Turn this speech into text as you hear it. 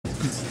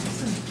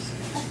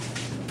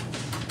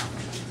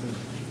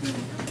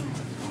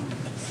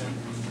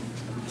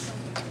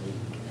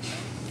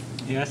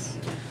Yes.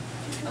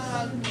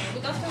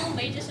 Good afternoon,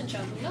 ladies and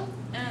gentlemen,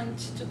 and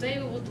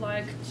today we would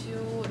like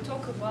to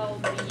talk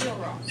about the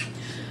euro.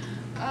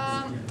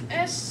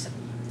 As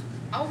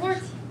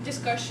our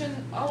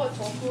discussion, our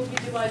talk will be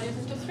divided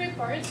into three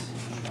parts: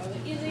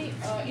 easy,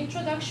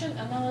 introduction,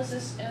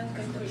 analysis, and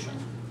conclusion.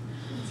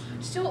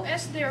 So,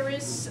 as there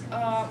is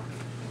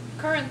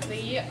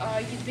currently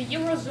the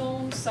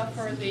eurozone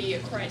suffer the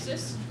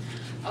crisis,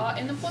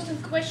 an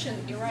important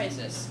question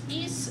arises: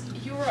 is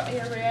euro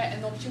area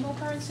an optimal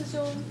currency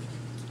zone?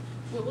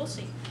 We will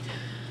see.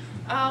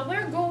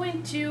 We're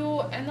going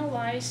to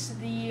analyze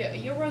the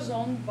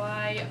eurozone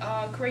by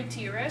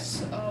criteria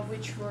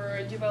which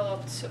were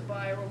developed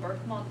by Robert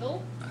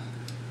Mundell.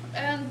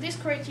 And these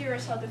criteria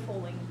are the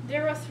following.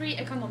 There are three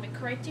economic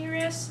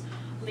criteria: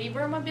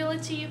 labor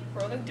mobility,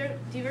 product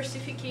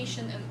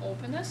diversification and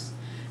openness,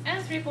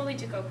 and three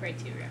political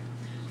criteria: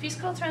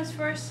 fiscal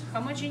transfers,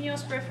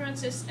 homogeneous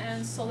preferences,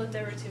 and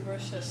solidarity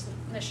versus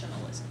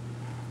nationalism.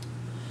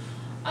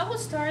 I will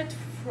start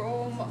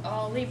from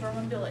labor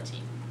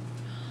mobility.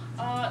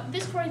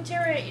 This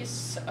criteria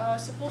is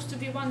supposed to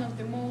be one of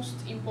the most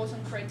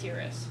important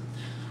criteria.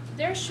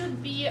 There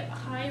should be a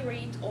high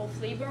rate of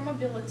labor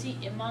mobility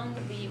among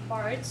the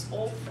parts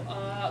of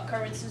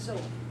currency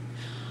zone.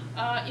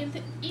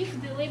 If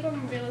the labor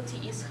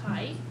mobility is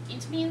high,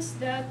 it means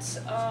that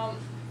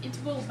it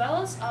will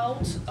balance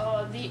out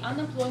the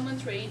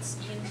unemployment rates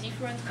in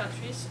different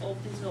countries of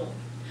the zone.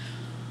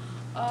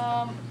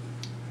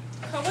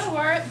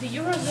 However, the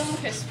eurozone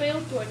has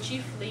failed to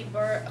achieve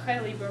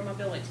high labor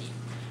mobility.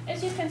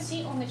 As you can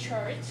see on the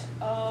chart,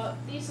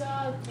 these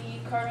are the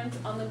current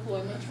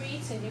unemployment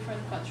rates in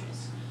different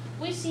countries.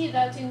 We see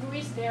that in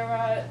Greece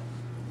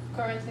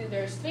currently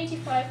there's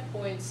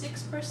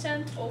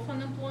 25.6% of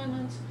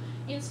unemployment,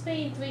 in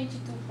Spain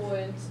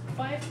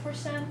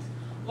 22.5%,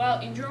 while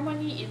in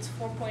Germany it's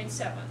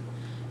 4.7%.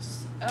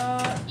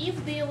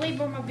 If the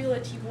labor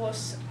mobility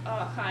was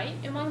high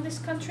among these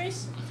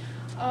countries,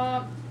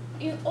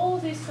 in all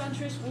these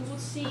countries we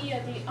would see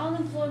the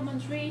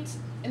unemployment rate,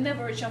 an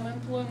average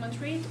unemployment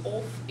rate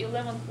of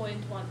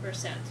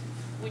 11.1%,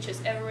 which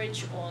is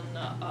average on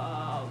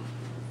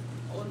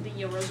the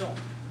eurozone.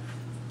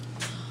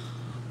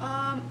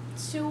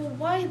 So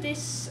why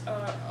this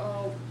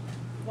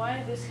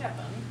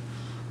happened?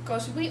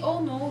 Because we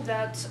all know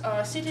that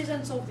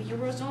citizens of the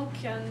eurozone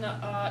can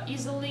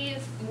easily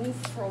move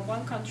from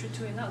one country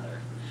to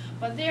another,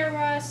 but there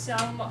are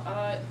some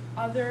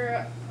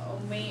other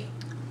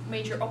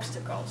major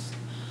obstacles,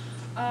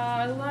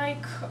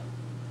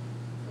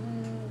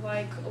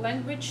 like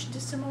language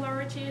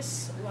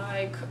dissimilarities,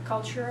 like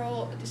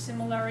cultural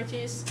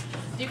dissimilarities,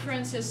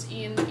 differences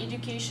in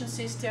education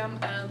system,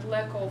 and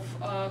lack of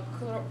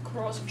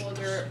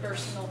cross-border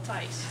personal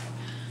ties.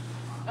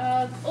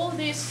 All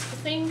these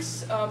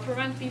things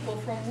prevent people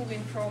from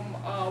moving from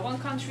one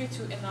country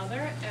to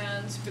another,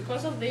 and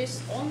because of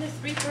this, only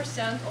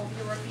 3% of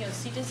European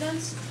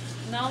citizens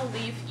now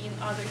live in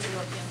other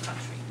European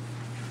countries.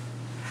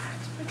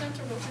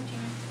 Presenter will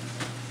continue.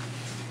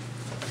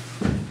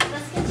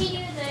 Let's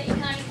continue the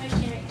economic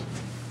criteria.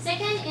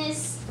 Second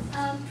is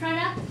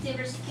product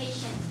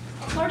diversification.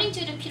 According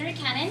to the Peter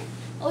Cannon,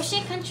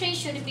 OSCE countries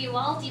should be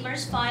well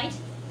diversified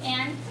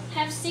and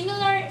have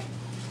similar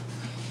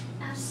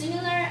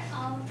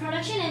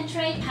production and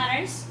trade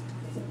patterns.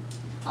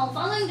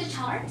 Following the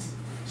chart,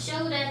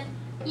 show that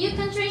EU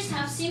countries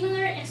have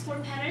similar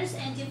export patterns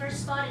and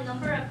diversified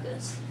number of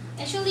goods.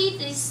 Actually,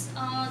 the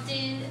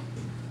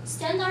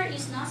standard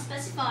is not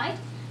specified,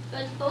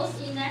 but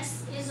both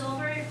index is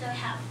over the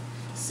half.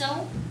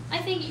 So I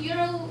think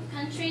Euro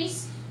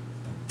countries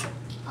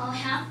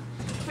have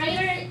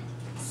greater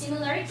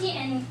similarity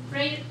and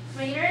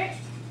greater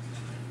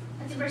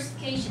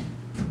diversification.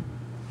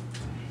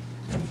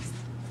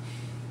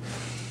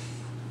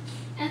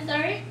 And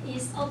third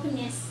is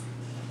openness.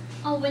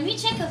 When we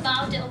check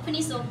about the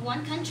openness of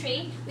one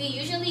country, we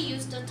usually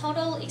use the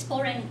total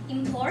export and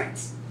import,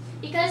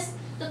 because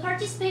the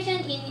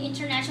participation in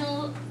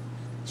international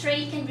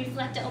trade can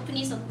reflect the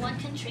openness of one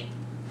country.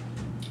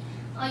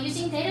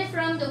 Using data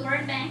from the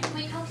World Bank,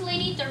 we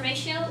calculated the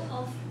ratio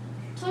of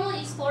total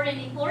export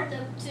and import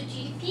to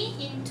GDP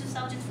in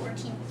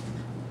 2014.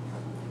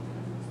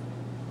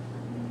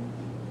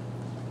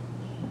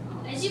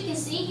 As you can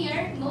see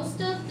here,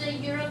 most of the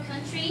Euro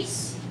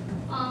countries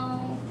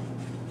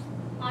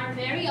are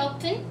very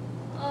open,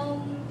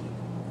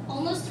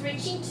 almost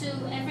reaching to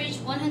average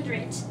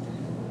 100.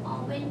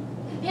 When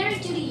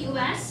compared to the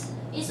US,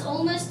 it's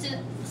almost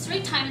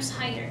 3 times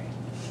higher.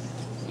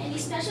 And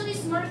especially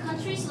small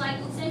countries like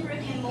Luxembourg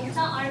and Malta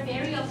are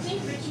very open,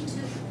 reaching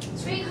to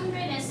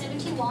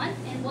 371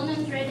 and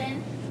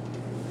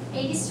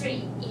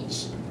 183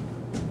 each.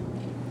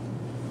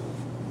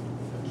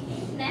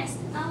 Okay, next.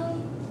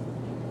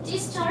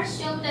 This chart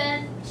show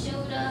the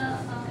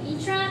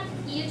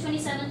intra-EU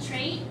 27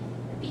 trade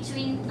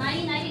between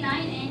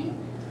 1999 and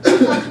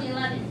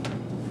 2011.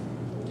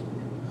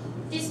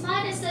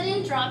 Despite a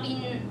sudden drop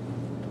in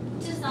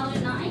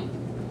 2009,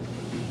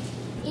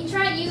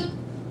 intra-EU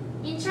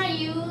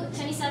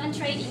 27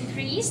 trade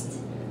increased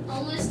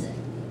almost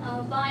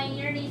by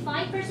nearly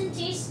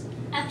 5%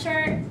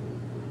 after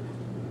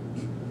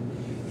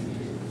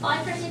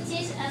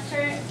 5%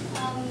 after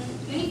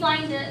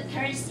unifying the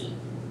currency.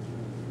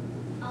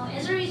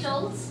 As a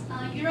result,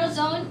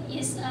 Eurozone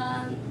is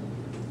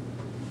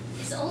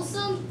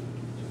also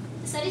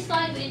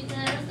satisfied with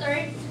the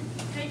third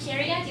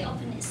criteria, the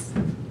openness.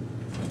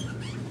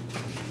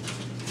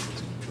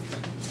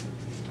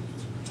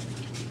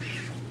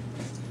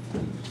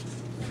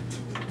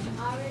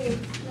 I will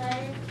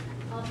explain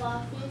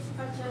about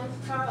physical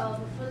transfer of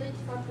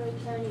political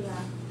criteria.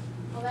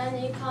 When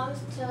it comes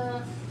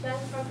to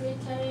transfer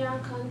criteria,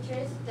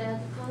 countries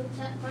that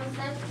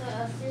consent to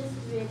assist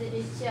with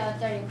each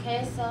other in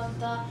case of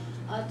the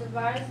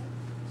adverse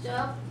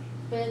shock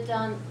built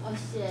on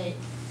OCA.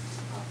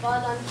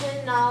 But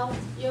until now,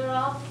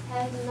 Europe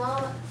has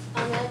no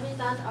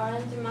evident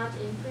arrangement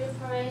in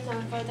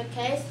preparation for the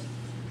case.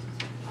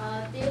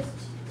 This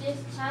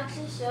chart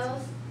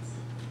shows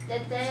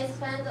that they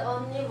spend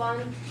only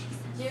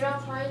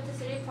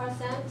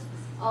 0.3%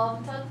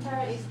 of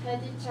total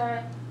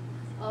expenditure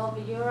of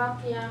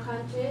European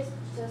countries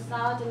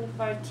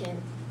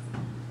 2013.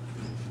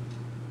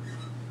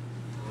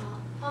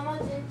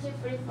 Homogeneity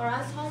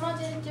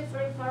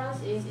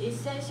preference is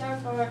essential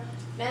for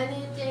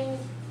managing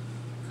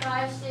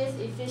crises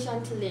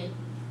efficiently.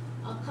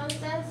 A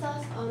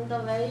consensus on the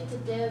way to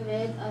deal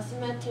with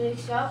asymmetric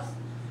shocks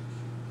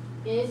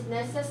is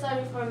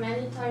necessary for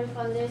monetary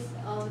policy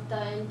of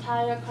the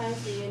entire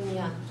currency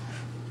union.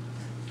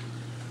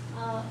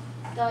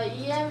 The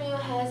EMU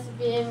has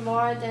been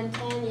more than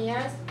 10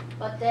 years,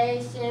 but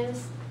they seem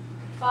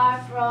far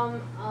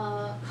from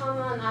a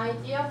common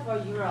idea for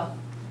Europe.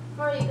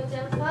 For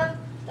example,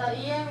 the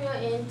EMU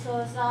in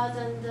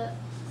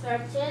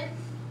 2013,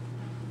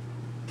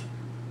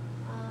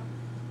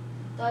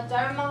 the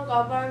German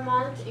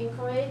government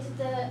encouraged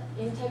the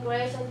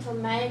integration to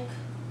make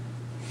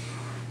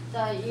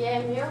the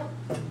EMU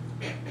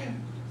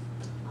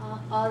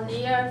a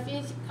real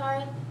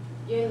physical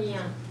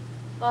union.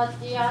 But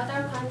the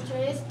other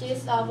countries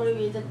disagree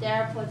with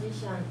their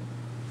position.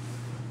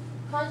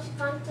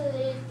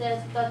 Consequently,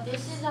 the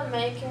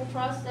decision-making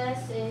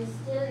process is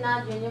still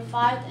not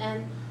unified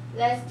and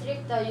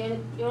restricts the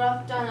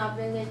Eurozone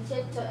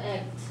ability to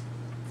act.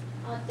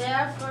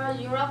 Therefore,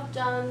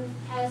 Eurozone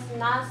has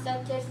not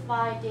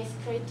satisfied this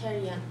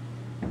criterion.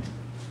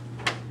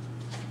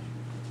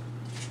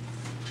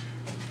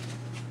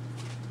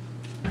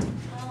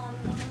 I'm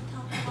going to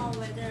talk about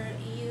whether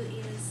EU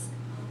is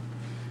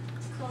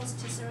close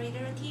to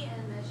solidarity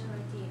and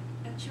majority.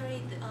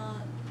 Actually,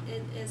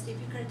 it is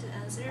difficult to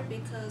answer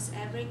because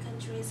every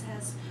country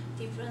has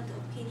different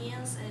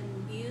opinions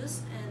and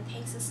views and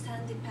takes a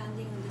stand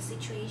depending on the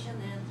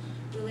situation and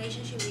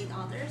relationship with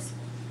others.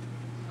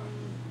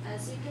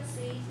 As you can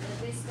see,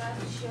 this graph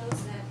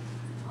shows that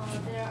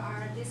there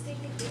are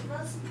distinctive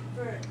differences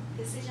for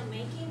decision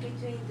making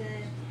between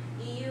the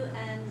EU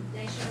and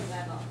national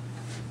level.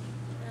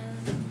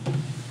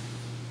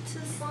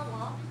 To sum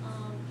up,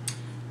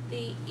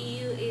 the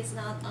EU is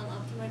not an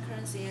optimal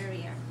currency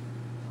area.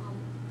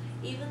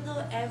 Even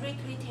though every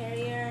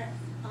criteria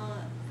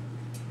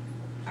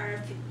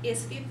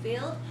is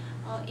fulfilled,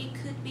 it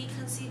could be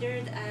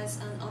considered as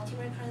an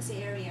optimal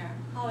currency area.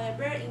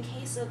 However, in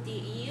case of the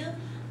EU,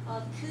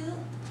 two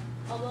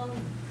among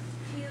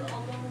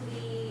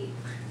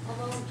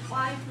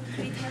 5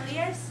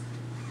 criteria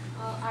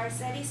are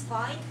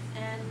satisfied,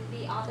 and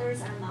the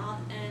others are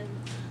not, and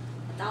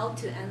doubt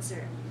to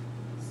answer.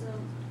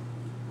 So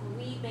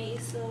we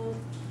made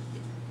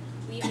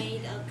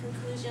a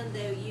conclusion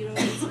that Euro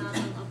is not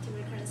an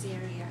optimal currency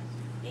area.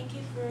 Thank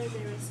you for the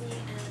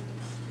listening, and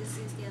this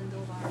is the end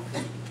of our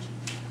presentation.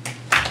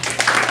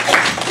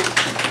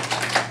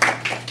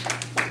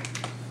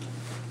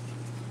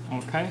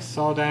 Okay,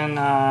 so then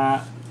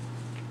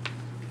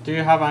do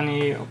you have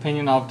any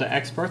opinion of the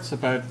experts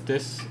about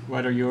this,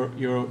 whether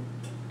Euro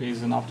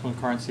is an optimal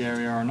currency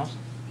area or not?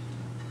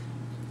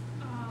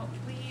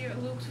 We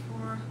looked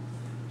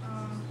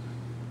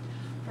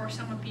for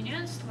some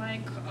opinions,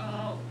 like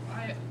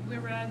we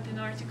read an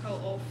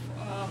article of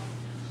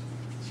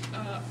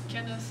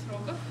Kenneth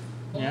Rogoff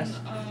on Yes.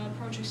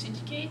 Project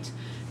Syndicate,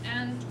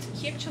 and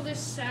he actually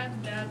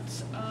said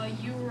that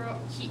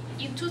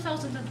in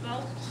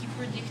 2012 he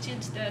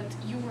predicted that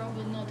Euro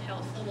will not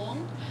help for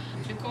long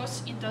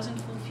because it doesn't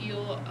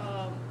fulfill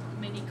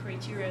many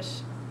criteria,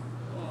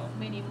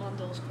 many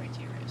Mandel's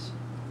criteria.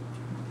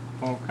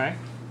 Okay.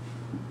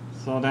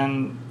 So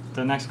then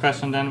the next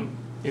question then,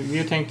 if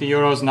you think the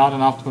Euro is not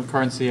an optimal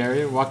currency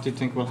area, what do you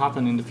think will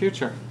happen in the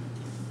future?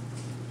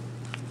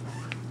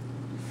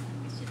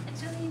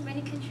 Actually,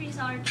 many countries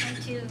are trying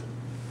to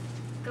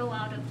go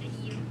out of the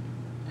EU.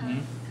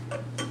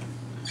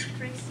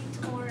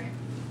 Brexit or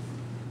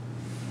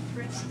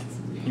Brexit.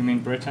 You mean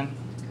Britain?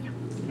 Yeah.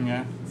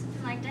 Yeah.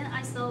 Something like that.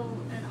 I saw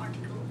an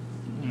article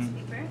in the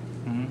newspaper.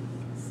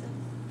 So,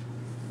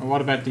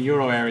 What about the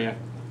Euro area?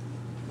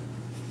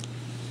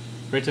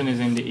 Britain is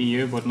in the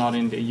EU, but not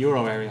in the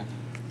Euro area.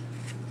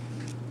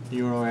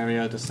 Euro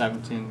area, the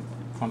 17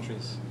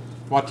 countries.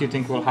 what do you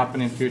think will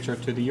happen in future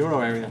to the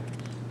euro area?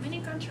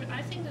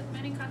 I think that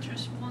many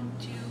countries want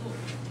to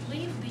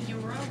leave the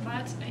euro,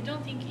 but I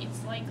don't think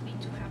it's likely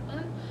to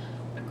happen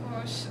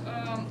because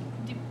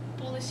the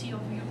policy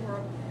of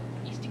Europe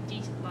is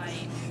dictated by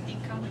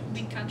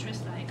big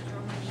countries like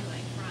Germany,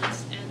 like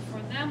France, and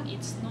for them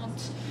it's not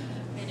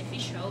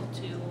beneficial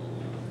to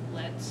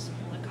let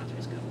smaller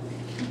countries go.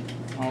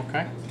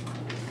 Okay.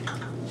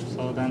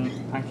 So then,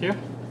 thank you.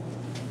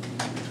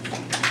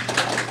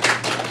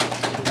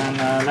 So then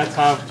let's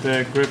have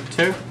the group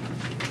 2.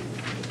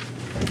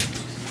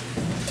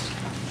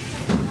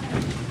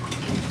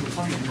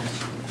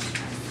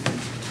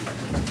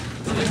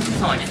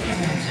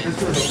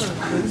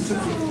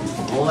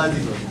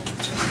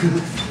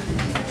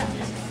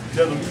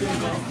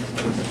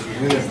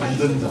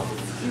 반전자.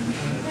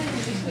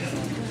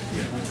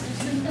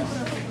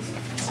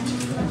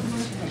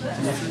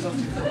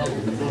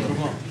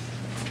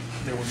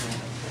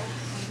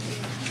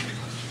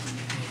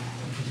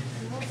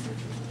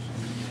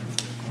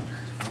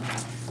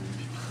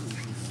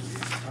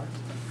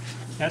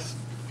 Yes.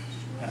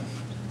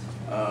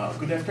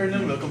 Good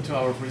afternoon, welcome to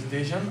our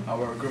presentation,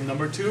 our group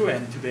number 2,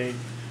 and today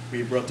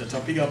we brought the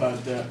topic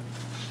about the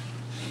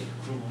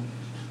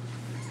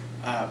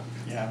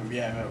we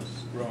have a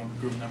wrong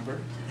group number.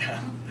 Yeah.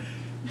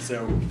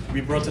 So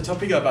we brought the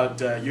topic about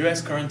the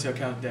US current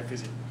account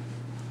deficit.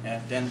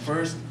 And then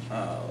first,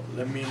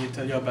 let me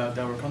tell you about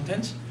our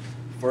content.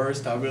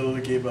 First, I will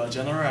give a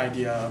general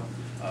idea of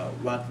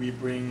what we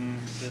bring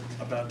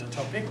about the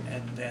topic,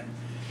 and then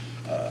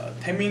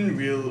Taemin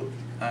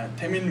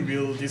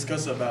will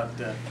discuss about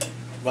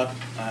what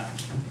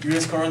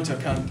US current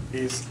account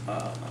is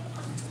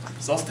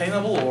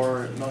sustainable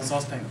or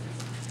non-sustainable.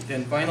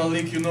 Then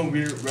finally, Kyuno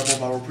will wrap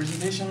up our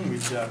presentation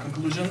with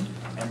conclusion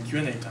and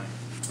Q&A time.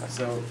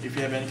 So if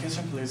you have any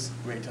question, please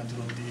wait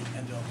until the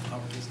end of our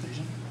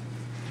presentation.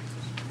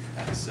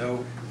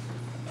 So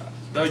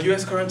the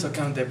US current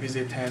account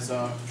deficit has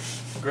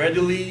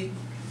gradually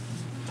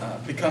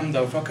become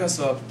the focus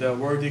of the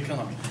world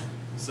economy.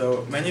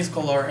 So many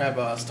scholars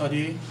have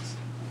studied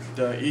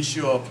the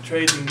issue of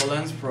trade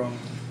imbalance from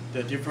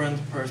the different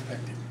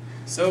perspectives.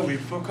 So we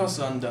focus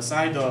on the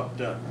side of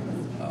the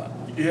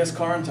US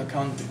current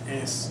account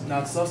is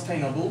not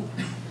sustainable,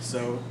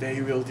 so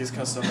they will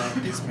discuss about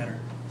this matter.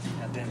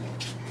 And then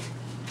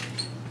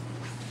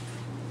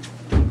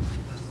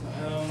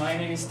my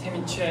name is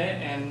Taemin Choi,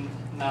 and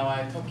now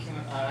I'm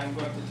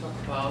going to talk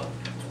about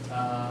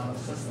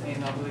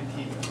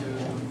sustainability to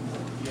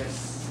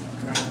US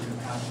current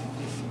account.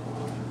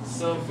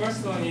 So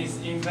first one is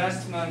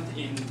investment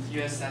in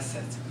US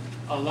assets.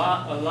 A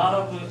lot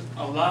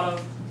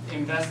of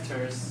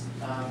investors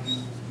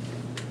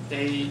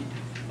they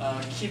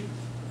keep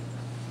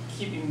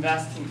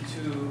investing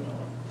to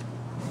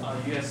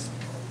US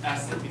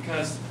asset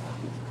because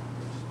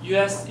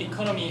US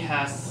economy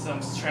has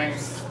some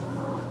strengths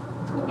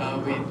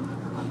with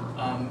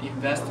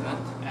investment,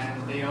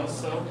 and they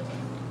also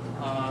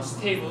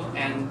stable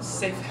and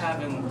safe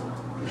haven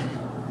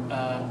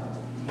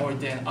more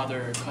than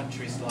other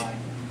countries like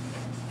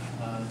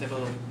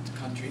developed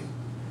country.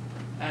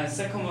 And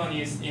second one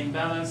is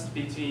imbalance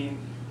between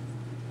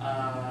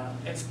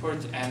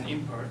export and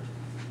import.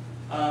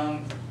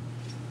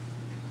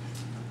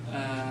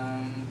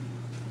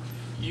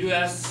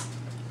 U.S.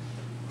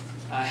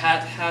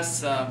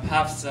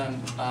 have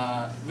some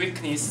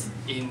weakness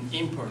in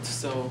import,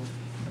 so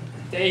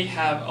they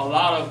have a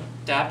lot of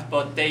debt,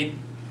 but they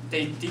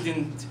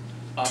didn't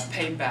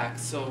pay back.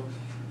 So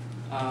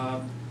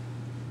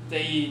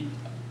they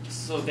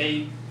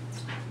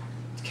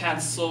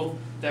can't solve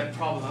that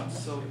problem.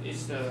 So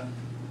it's the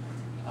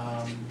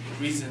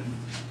reason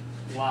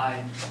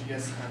why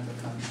U.S. current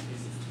account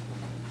is.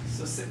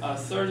 So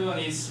third one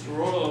is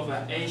role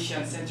of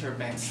Asian central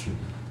banks.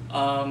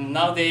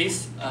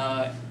 Nowadays,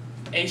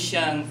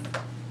 Asian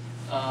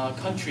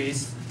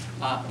countries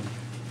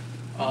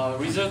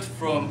result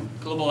from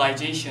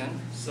globalization.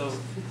 So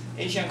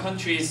Asian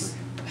countries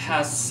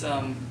has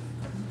some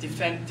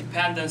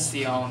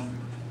dependency on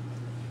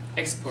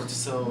export.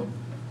 So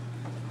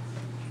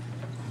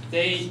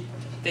they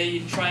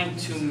trying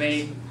to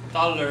make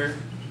dollar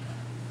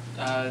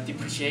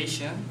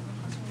depreciation.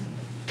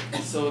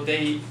 So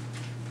they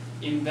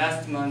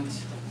investment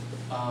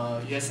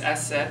U.S.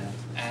 asset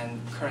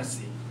and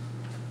currency.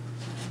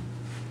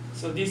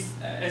 So this,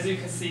 as you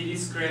can see,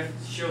 this graph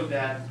shows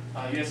that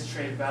U.S.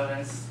 trade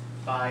balance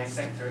by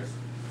sectors.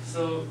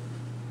 So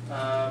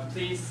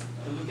please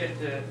look at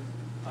the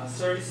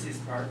services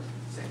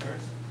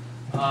sectors.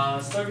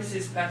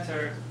 Services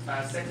sector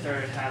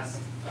has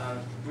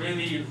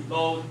really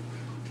low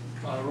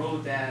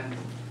than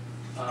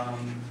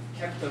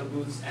capital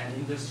goods and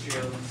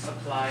industrial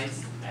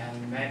supplies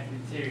and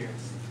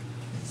materials.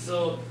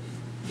 So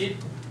it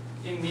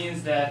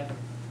means that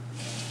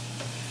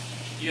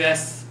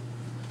U.S.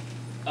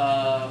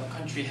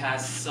 Country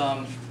has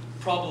some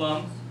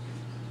problem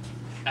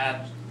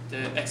at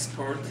the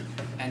export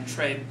and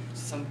trade,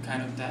 some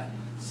kind of that.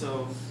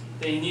 So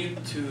they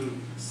need to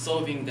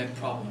solving that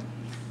problem.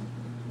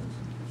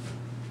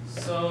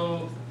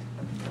 So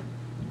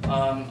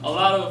a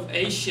lot of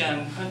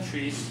Asian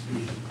countries,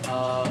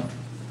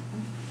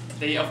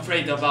 they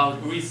afraid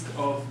about risk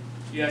of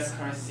U.S.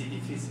 currency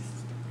deficit,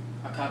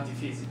 account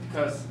deficit,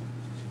 because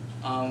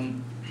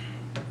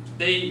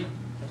they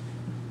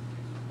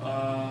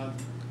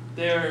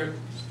their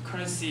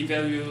currency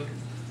value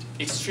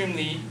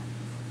extremely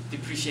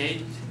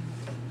depreciate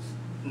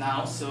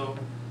now, so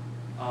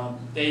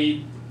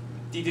they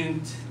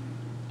didn't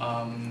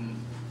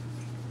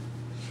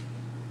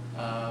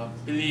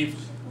believe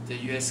the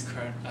U.S.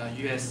 current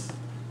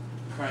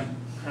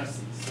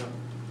currency.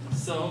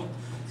 So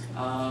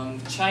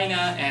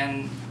China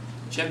and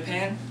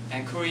Japan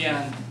and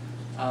Korean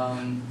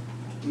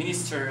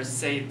ministers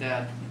say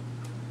that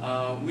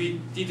we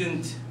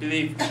didn't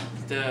believe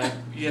the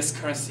U.S.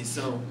 currency.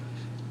 So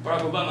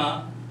Barack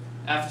Obama,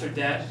 after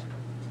that,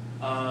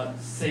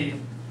 said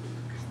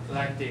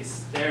like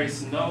this: there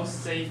is no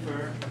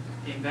safer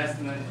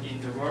investment in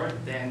the world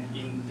than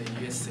in the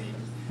USA.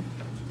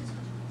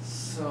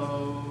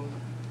 So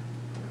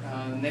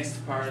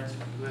next part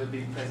will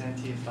be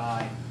presented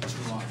by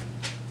Chuan.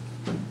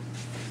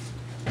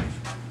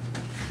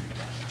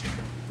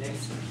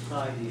 Next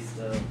slide is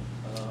the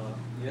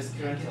U.S.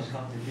 current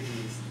account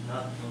deficit is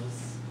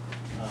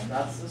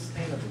not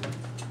sustainable.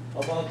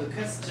 About the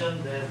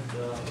question that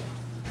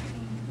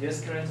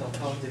U.S. current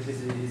account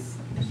deficit is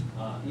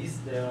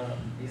the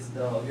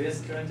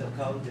U.S. current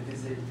account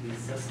deficit is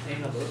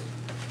sustainable?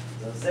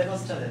 The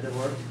Sebastian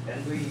Edward,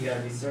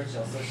 NVIDIA research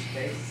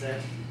associate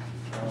said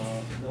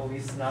no,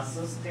 it's not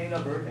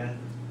sustainable, and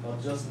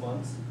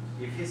adjustment,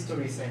 if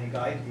history is any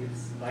guide,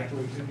 it's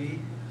likely to be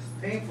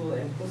painful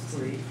and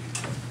costly,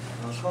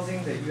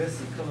 causing the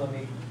U.S.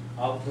 economic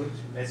output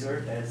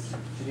measured as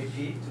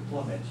GDP to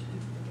plummet.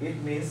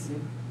 It means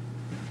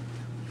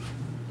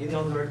in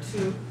order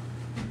to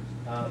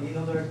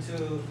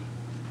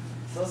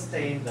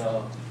sustain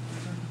the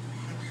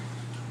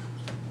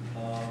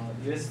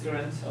U.S.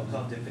 current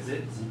account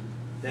deficit,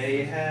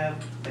 they have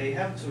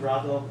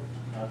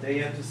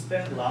to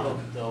spend a lot of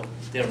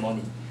their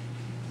money.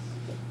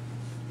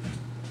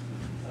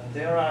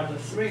 There are the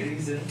three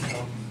reasons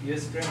of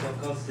U.S. current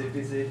account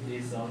deficit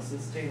is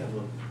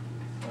unsustainable.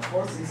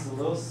 First is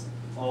loss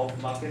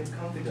of market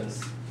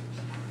confidence.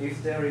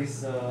 If there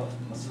is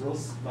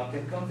loss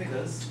market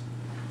confidence,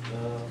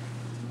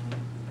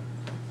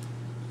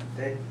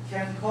 that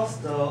can cause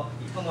the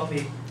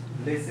economic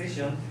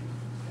recession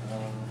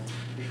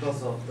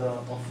because of the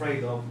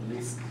afraid of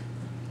risk.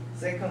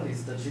 Second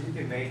is the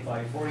GDP made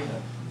by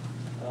foreigner.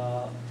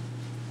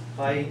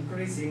 By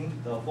increasing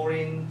the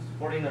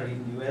foreigner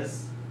in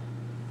U.S.,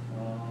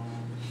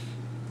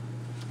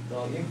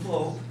 the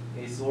inflow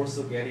is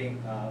also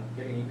getting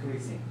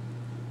increasing.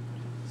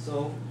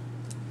 So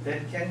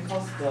that can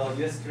cause the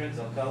U.S. current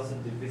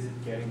account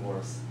deficit getting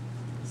worse.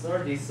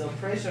 Third is the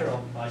pressure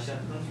of Asian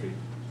country.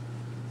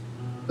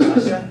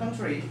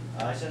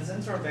 Asian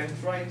central bank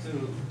try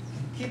to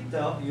keep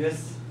the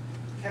U.S.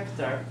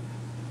 capital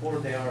for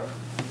their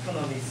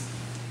economic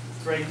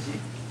strategy,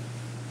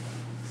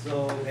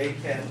 so they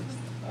can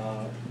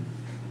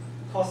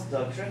cause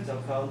the current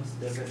account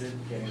deficit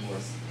getting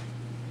worse.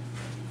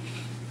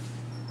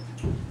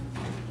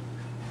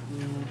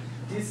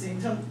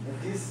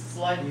 This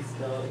slide is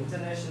the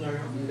international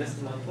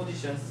investment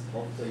positions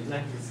of the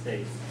United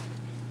States.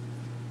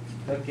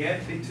 The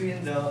gap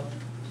between the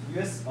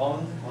U.S.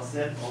 owned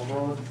asset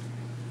abroad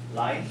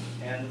line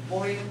and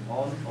foreign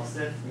owned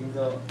asset in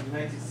the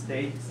United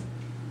States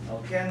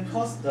can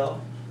cause the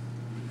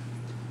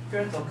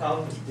current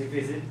account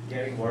deficit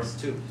getting worse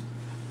too.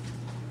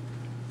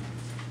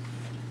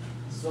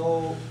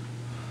 So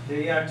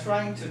they are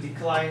trying to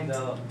decline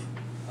the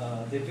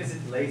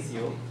deficit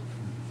ratio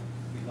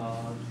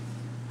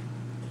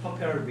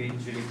compared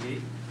with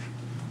GDP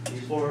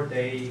before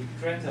the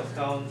current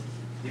account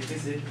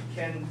deficit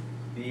can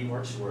be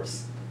much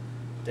worse.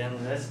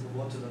 Then let's move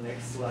on to the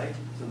next slide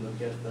to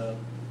look at the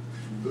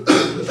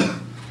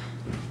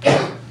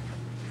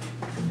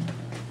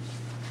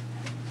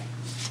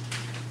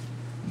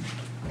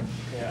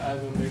Okay, I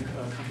will make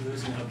a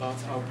conclusion about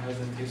our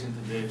presentation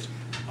today,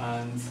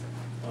 and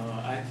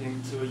I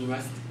think to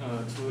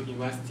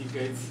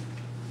investigate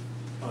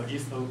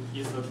is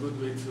a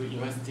good way to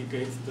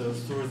investigate the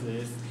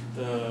sources,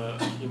 the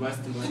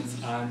investments,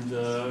 and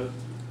the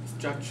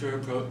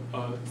structure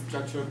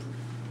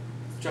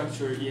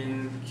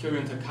in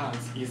current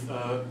accounts is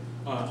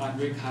and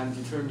we can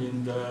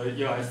determine the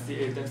U.S.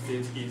 CA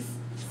deficit is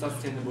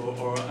sustainable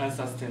or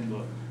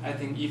unsustainable. I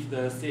think if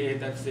the CA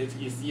deficit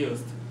is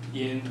used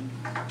in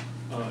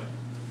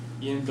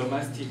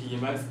domestic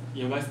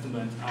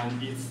investment,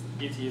 and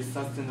it is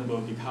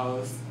sustainable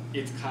because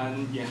it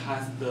can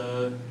enhance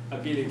the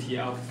ability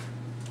of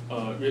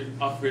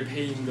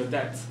repaying the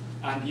debt.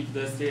 And if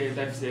the CA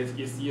deficit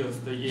is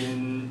used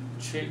in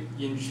trade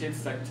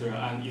sector,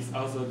 and it's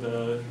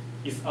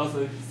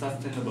also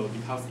sustainable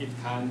because it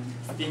can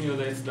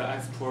stimulate the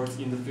exports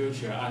in the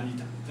future,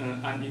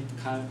 and it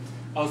can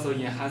also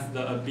enhance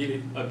the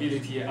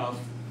ability of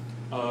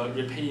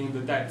repaying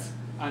the debt.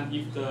 and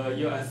if the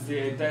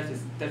USCA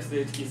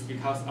deficit is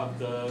because of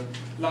the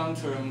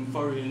long-term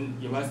foreign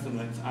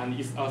investment, and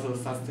it's also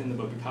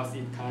sustainable because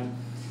it can,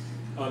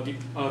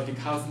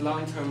 because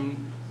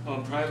long-term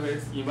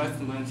private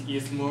investment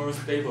is more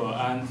stable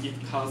and it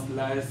causes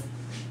less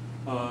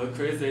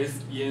crisis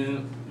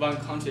in one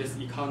country's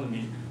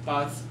economy.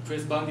 But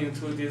responding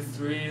to these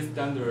three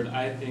standards,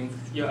 I think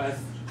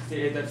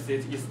USCA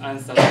deficit is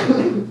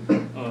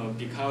unsustainable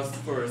because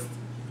first,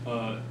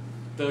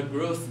 the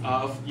growth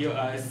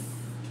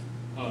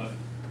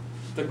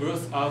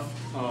of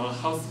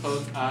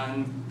household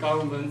and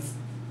government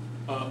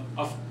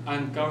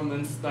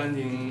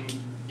spending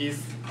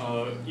is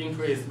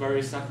increased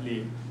very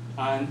sharply,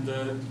 and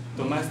the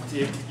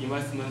domestic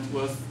investment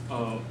was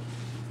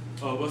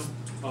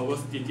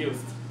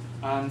reduced.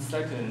 And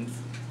second,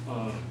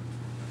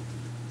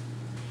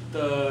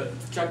 the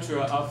structure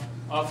of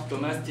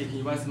domestic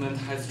investment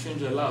has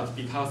changed a lot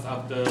because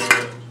of the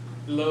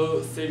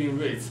low saving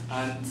rates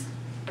and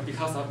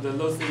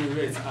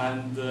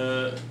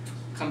the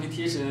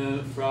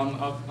competition from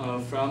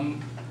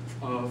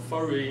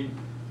foreign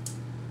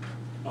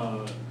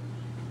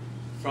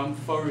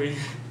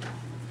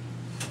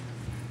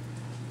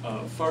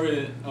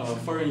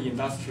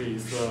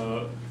industries,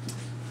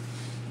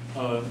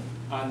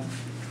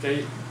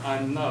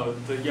 and now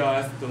the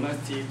U.S.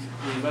 domestic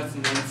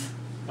investment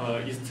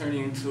is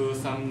turning to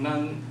some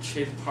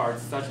non-trade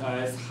parts such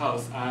as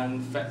house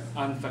and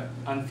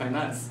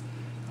finance.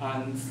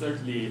 And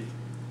thirdly,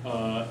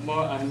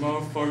 more and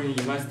more foreign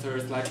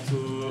investors like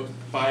to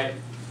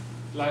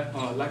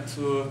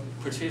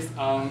purchase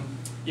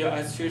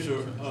U.S.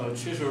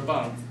 treasury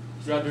bond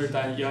rather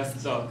than U.S.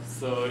 stock.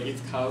 So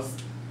it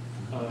causes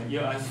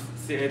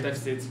USCA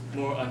deficit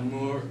more and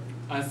more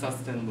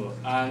unsustainable.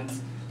 And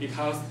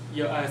because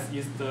U.S.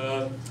 is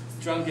the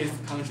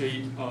strongest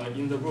country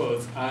in the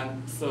world,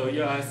 and so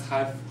U.S.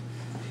 have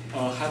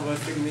a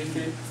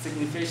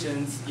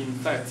significant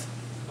impact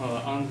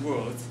on the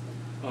world.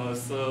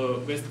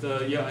 So with the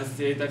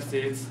USCA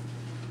deficit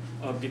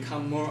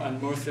become more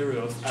and more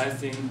serious, I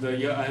think the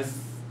U.S.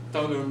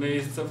 dollar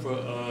may suffer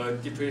a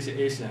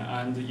depreciation,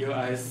 and the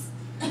U.S.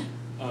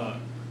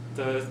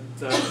 The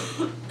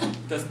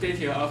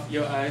status of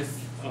U.S.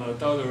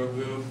 Dollar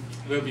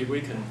will be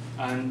weakened,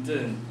 and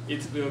then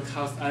it will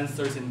cause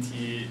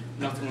uncertainty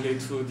not only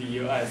to the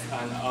U.S.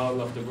 and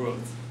all of the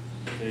world.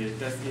 Okay,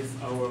 that is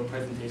our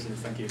presentation.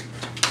 Thank you.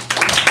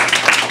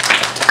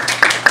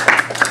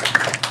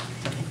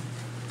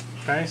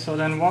 Okay, so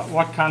then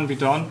what can be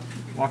done?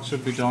 What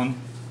should be done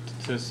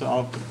to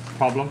solve the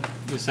problem?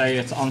 You say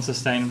it's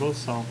unsustainable,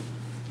 so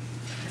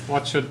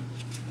what should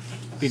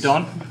be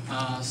done?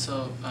 US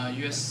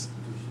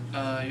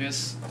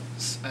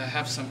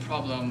have some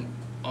problem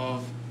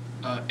of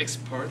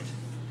export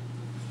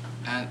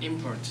and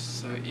import.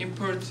 So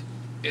import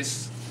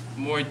is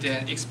more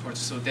than export.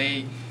 So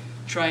they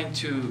trying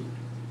to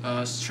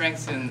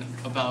strengthen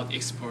about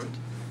export.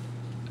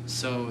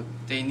 So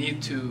they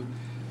need to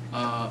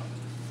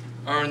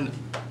earn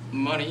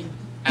money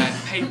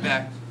and pay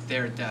back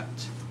their debt.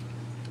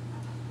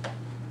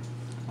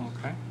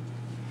 Okay.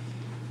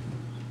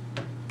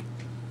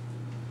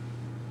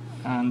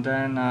 And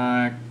then,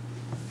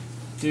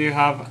 do you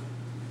have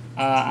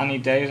any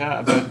data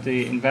about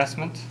the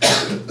investment?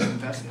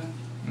 Investment?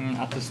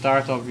 At the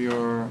start of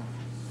your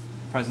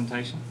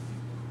presentation,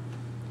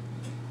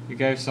 you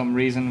gave some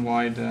reason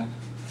why the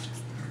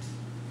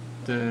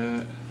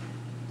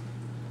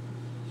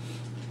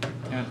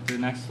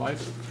next slide.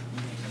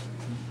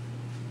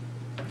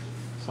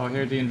 So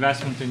here the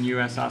investment in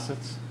U.S.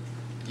 assets.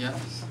 Yeah.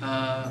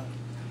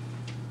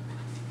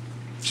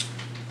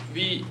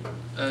 We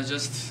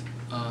just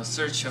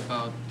search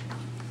about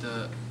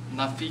the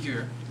not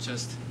figure,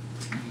 just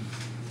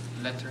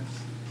letters,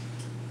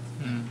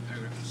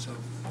 paragraph. So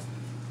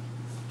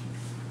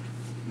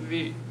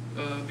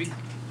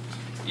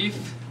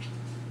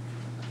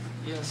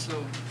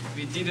so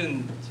we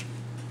didn't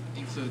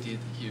include it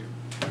here.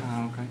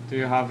 Okay. Do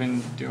you have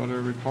in the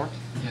other report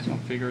some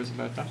figures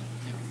about that?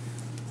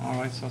 Yeah.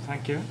 All right. So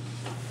thank you.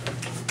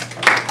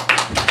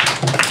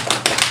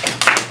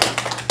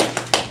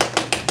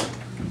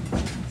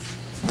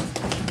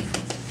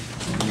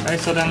 Okay.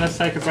 So then let's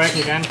take a break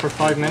again for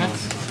 5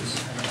 minutes.